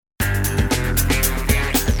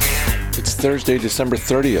Thursday, December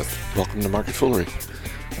 30th. Welcome to Market Foolery.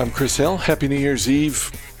 I'm Chris Hill. Happy New Year's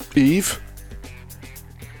Eve.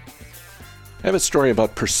 I have a story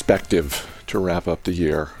about perspective to wrap up the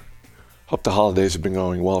year. Hope the holidays have been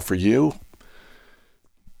going well for you.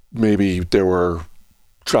 Maybe there were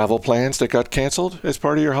travel plans that got canceled as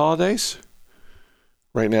part of your holidays.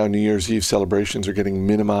 Right now, New Year's Eve celebrations are getting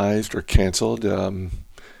minimized or canceled. I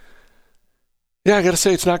got to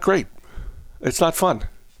say, it's not great. It's not fun.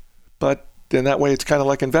 But in that way, it's kind of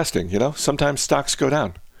like investing, Sometimes stocks go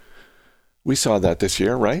down. We saw that this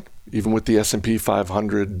year, right? Even with the S&P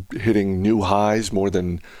 500 hitting new highs more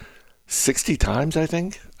than 60 times, I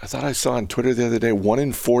think. I thought I saw on Twitter the other day, 1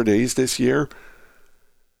 in 4 days this year,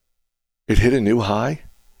 it hit a new high.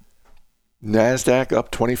 NASDAQ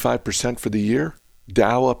up 25% for the year.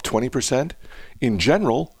 Dow up 20%. In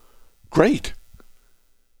general, great.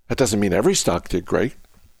 That doesn't mean every stock did great.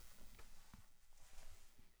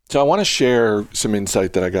 So I want to share some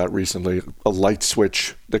insight that I got recently, a light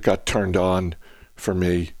switch that got turned on for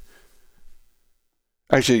me.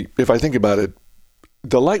 Actually, if I think about it,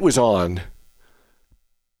 the light was on,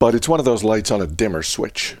 but it's one of those lights on a dimmer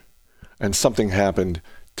switch. And something happened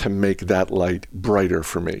to make that light brighter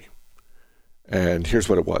for me. And here's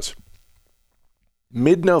what it was.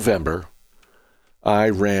 Mid-November, I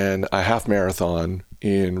ran a half marathon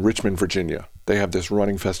in Richmond, Virginia. They have this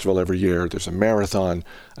running festival every year. There's a marathon,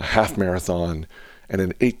 a half marathon, and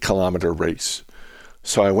an 8-kilometer race.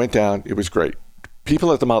 So I went down. It was great.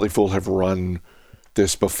 People at the Motley Fool have run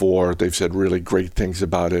this before. They've said really great things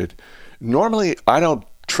about it. Normally, I don't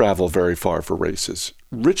travel very far for races.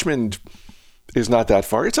 Richmond is not that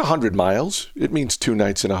far. It's 100 miles. It means 2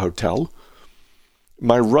 nights in a hotel.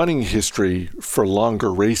 My running history for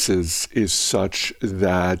longer races is such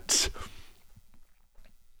that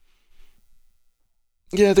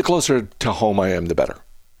the closer to home I am, the better.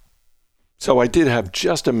 So I did have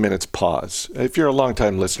just a minute's pause. If you're a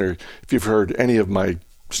longtime listener, if you've heard any of my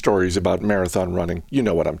stories about marathon running, you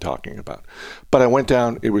know what I'm talking about. But I went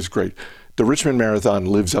down. It was great. The Richmond Marathon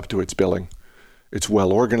lives up to its billing. It's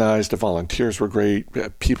well organized. The volunteers were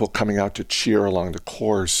great. People coming out to cheer along the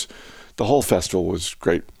course. The whole festival was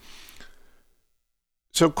great.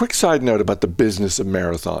 So quick side note about the business of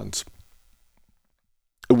marathons.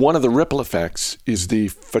 One of the ripple effects is the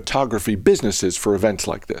photography businesses for events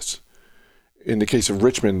like this. In the case of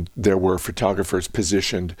Richmond, there were photographers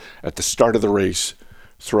positioned at the start of the race,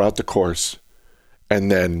 throughout the course, and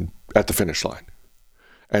then at the finish line.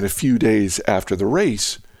 And a few days after the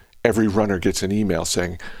race, every runner gets an email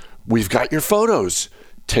saying, "We've got your photos.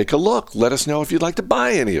 Take a look. Let us know if you'd like to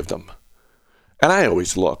buy any of them." And I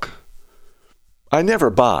always look. I never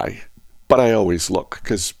buy, but I always look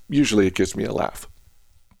because usually it gives me a laugh.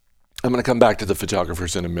 I'm going to come back to the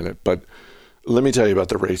photographers in a minute, but let me tell you about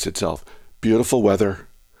the race itself. Beautiful weather.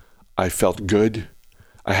 I felt good.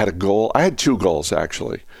 I had a goal. I had 2 goals,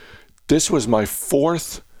 actually. This was my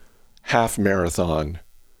 4th half marathon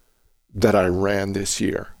that I ran this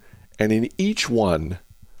year. And in each one,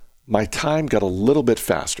 my time got a little bit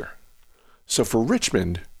faster. So for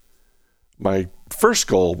Richmond, my first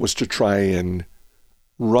goal was to try and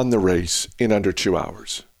run the race in under 2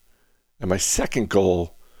 hours. And my second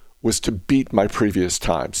goal was to beat my previous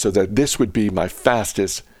time so that this would be my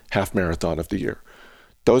fastest half marathon of the year.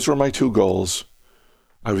 Those were my 2 goals.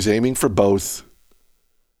 I was aiming for both.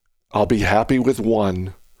 I'll be happy with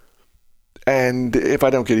one. And if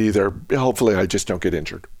I don't get either, hopefully I just don't get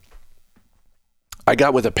injured. I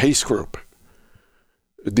got with a pace group.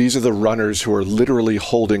 These are the runners who are literally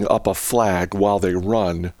holding up a flag while they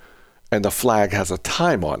run, and the flag has a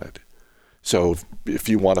time on it. So if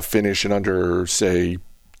you want to finish in under, say,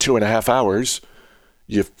 2.5 hours,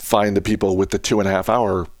 you find the people with the 2.5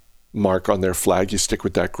 hour mark on their flag, you stick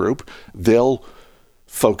with that group. They'll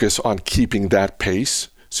focus on keeping that pace,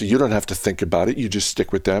 so you don't have to think about it. You just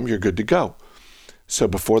stick with them. You're good to go. So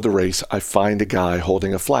before the race, I find a guy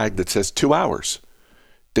holding a flag that says 2 hours.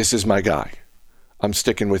 This is my guy. I'm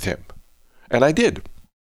sticking with him. And I did.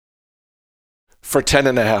 For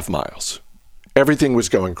 10.5 miles. Everything was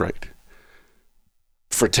going great.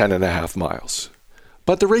 For 10.5 miles.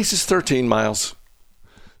 But the race is 13 miles.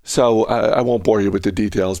 So I won't bore you with the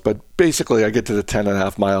details, but basically I get to the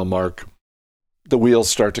 10.5 mile mark. The wheels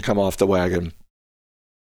start to come off the wagon.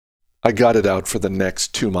 I got it out for the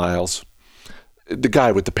next 2 miles. The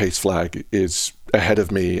guy with the pace flag is ahead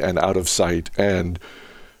of me and out of sight, and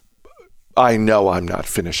I know I'm not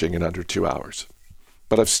finishing in under 2 hours.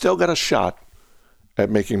 But I've still got a shot at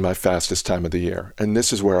making my fastest time of the year. And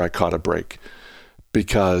this is where I caught a break,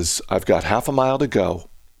 because I've got half a mile to go.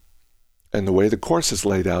 And the way the course is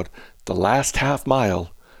laid out, the last half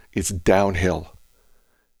mile it's downhill.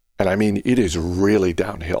 And I mean, it is really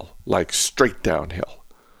downhill, like straight downhill.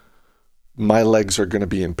 My legs are going to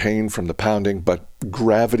be in pain from the pounding, but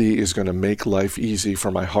gravity is going to make life easy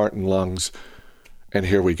for my heart and lungs. And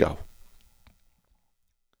here we go.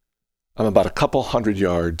 I'm about a couple hundred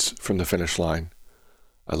yards from the finish line.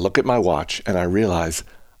 I look at my watch and I realize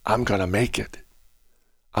I'm going to make it.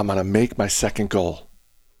 I'm going to make my second goal.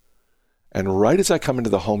 And right as I come into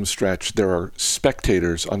the home stretch, there are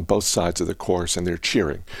spectators on both sides of the course and they're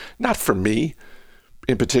cheering. Not for me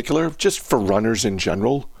in particular, just for runners in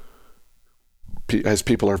general, as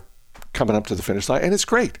people are coming up to the finish line. And it's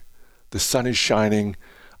great. The sun is shining.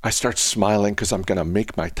 I start smiling because I'm going to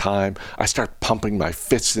make my time. I start pumping my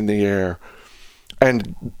fists in the air.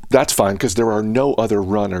 And that's fine because there are no other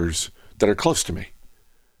runners that are close to me.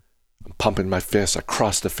 I'm pumping my fists. I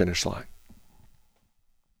cross the finish line.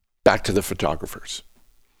 Back to the photographers.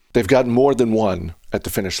 They've got more than one at the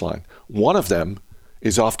finish line. One of them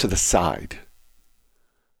is off to the side.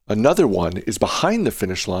 Another one is behind the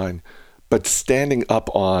finish line, but standing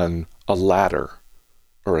up on a ladder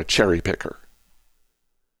or a cherry picker.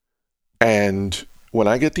 And when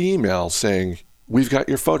I get the email saying, we've got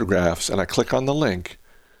your photographs, and I click on the link,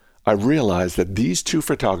 I realize that these two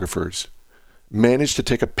photographers managed to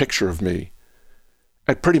take a picture of me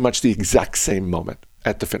at pretty much the exact same moment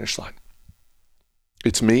at the finish line.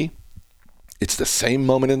 It's me. It's the same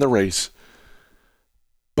moment in the race.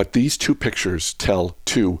 But these two pictures tell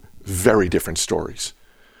two very different stories.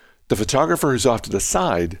 The photographer who's off to the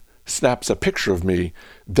side snaps a picture of me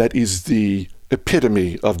that is the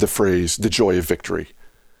epitome of the phrase, the joy of victory.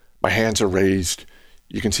 My hands are raised.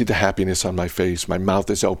 You can see the happiness on my face. My mouth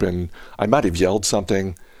is open. I might have yelled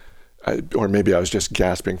something, or maybe I was just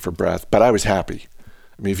gasping for breath, but I was happy.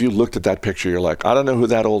 I mean, if you looked at that picture, you're like, I don't know who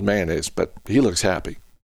that old man is, but he looks happy.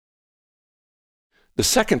 The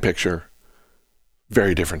second picture,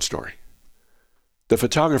 very different story. The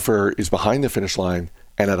photographer is behind the finish line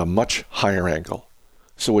and at a much higher angle.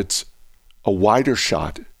 So it's a wider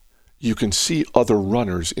shot. You can see other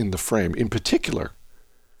runners in the frame. In particular,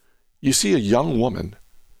 you see a young woman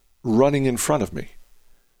running in front of me.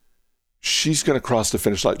 She's going to cross the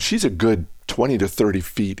finish line. She's a good 20 to 30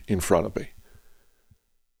 feet in front of me.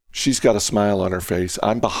 She's got a smile on her face.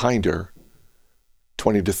 I'm behind her,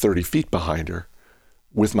 20 to 30 feet behind her,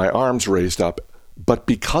 with my arms raised up. But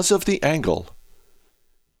because of the angle,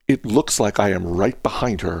 it looks like I am right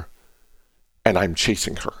behind her and I'm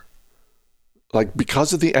chasing her. Like,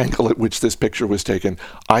 because of the angle at which this picture was taken,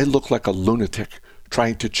 I look like a lunatic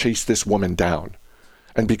trying to chase this woman down.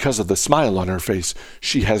 And because of the smile on her face,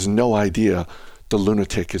 she has no idea the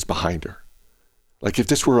lunatic is behind her. Like, if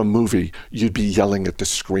this were a movie, you'd be yelling at the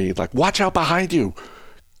screen, like, watch out behind you.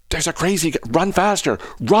 There's a crazy guy. Run faster.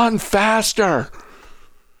 Run faster.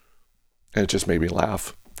 And it just made me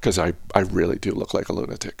laugh because I really do look like a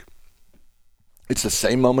lunatic. It's the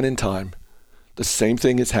same moment in time. The same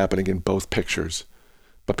thing is happening in both pictures.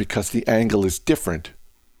 But because the angle is different,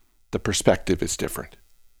 the perspective is different.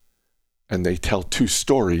 And they tell two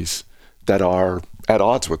stories that are at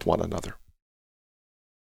odds with one another.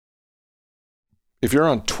 If you're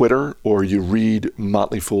on Twitter or you read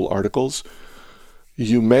Motley Fool articles,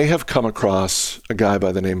 you may have come across a guy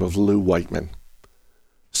by the name of Lou Whiteman.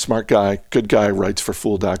 Smart guy, good guy, writes for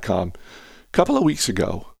Fool.com. A couple of weeks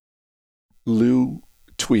ago, Lou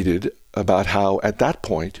tweeted about how, at that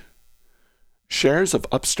point, shares of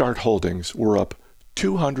Upstart Holdings were up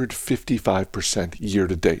 255% year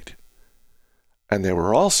to date. And they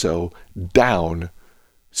were also down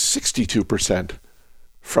 62%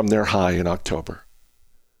 from their high in October.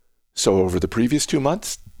 So over the previous 2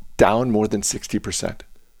 months, down more than 60%.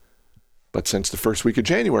 But since the first week of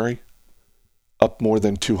January, up more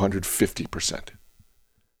than 250%.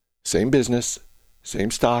 Same business, same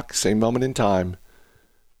stock, same moment in time,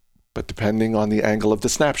 but depending on the angle of the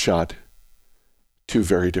snapshot, two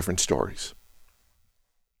very different stories.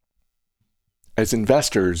 As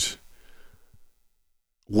investors,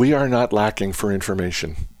 we are not lacking for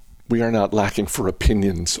information. We are not lacking for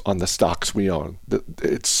opinions on the stocks we own.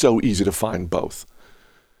 It's so easy to find both.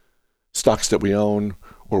 Stocks that we own,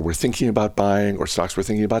 or we're thinking about buying, or stocks we're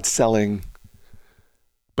thinking about selling.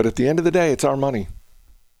 But at the end of the day, it's our money.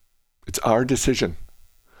 It's our decision.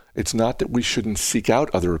 It's not that we shouldn't seek out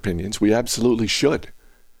other opinions. We absolutely should.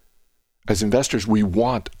 As investors, we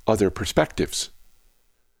want other perspectives.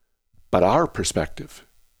 But our perspective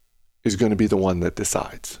is going to be the one that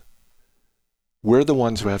decides. We're the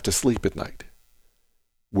ones who have to sleep at night.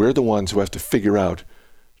 We're the ones who have to figure out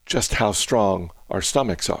just how strong our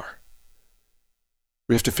stomachs are.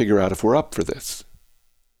 We have to figure out if we're up for this,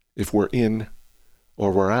 if we're in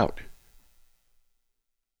or we're out.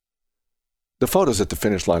 The photos at the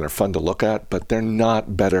finish line are fun to look at, but they're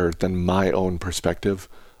not better than my own perspective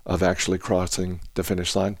of actually crossing the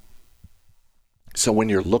finish line. So when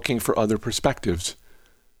you're looking for other perspectives,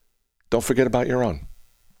 don't forget about your own.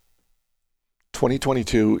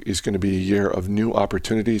 2022 is going to be a year of new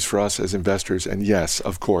opportunities for us as investors. And yes,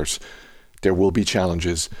 of course, there will be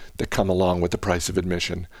challenges that come along with the price of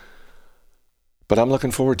admission. But I'm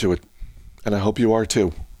looking forward to it, and I hope you are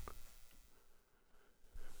too.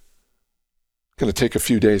 Going to take a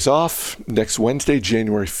few days off. Next Wednesday,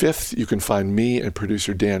 January 5th, you can find me and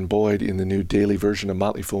producer Dan Boyd in the new daily version of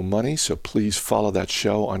Motley Fool Money, so please follow that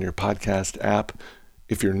show on your podcast app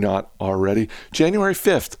if you're not already. January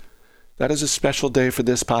 5th, that is a special day for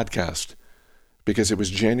this podcast because it was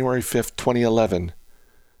January 5th, 2011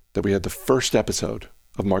 that we had the first episode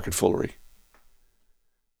of Market Foolery.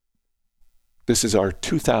 This is our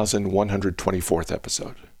 2124th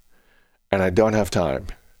episode, and I don't have time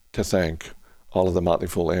to thank all of the Motley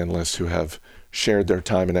Fool analysts who have shared their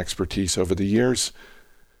time and expertise over the years.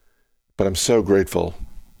 But I'm so grateful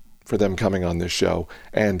for them coming on this show.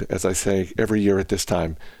 And as I say every year at this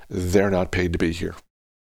time, they're not paid to be here.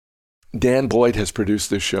 Dan Boyd has produced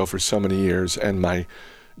this show for so many years, and my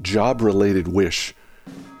job-related wish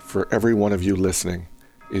for every one of you listening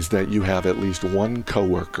is that you have at least one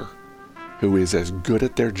coworker who is as good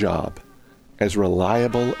at their job, as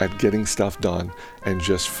reliable at getting stuff done, and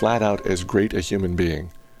just flat out as great a human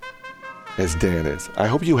being as Dan is. I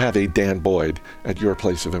hope you have a Dan Boyd at your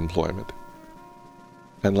place of employment.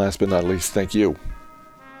 And last but not least, thank you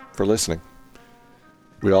for listening.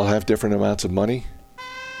 We all have different amounts of money,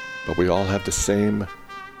 but we all have the same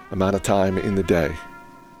amount of time in the day.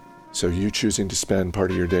 So you choosing to spend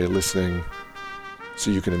part of your day listening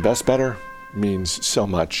so you can invest better means so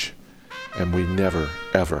much, and we never,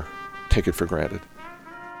 ever take it for granted.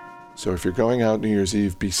 So if you're going out New Year's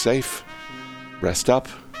Eve, be safe, rest up.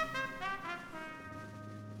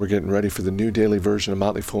 We're getting ready for the new daily version of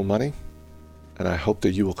Motley Fool Money, and I hope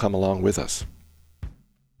that you will come along with us.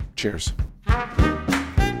 Cheers.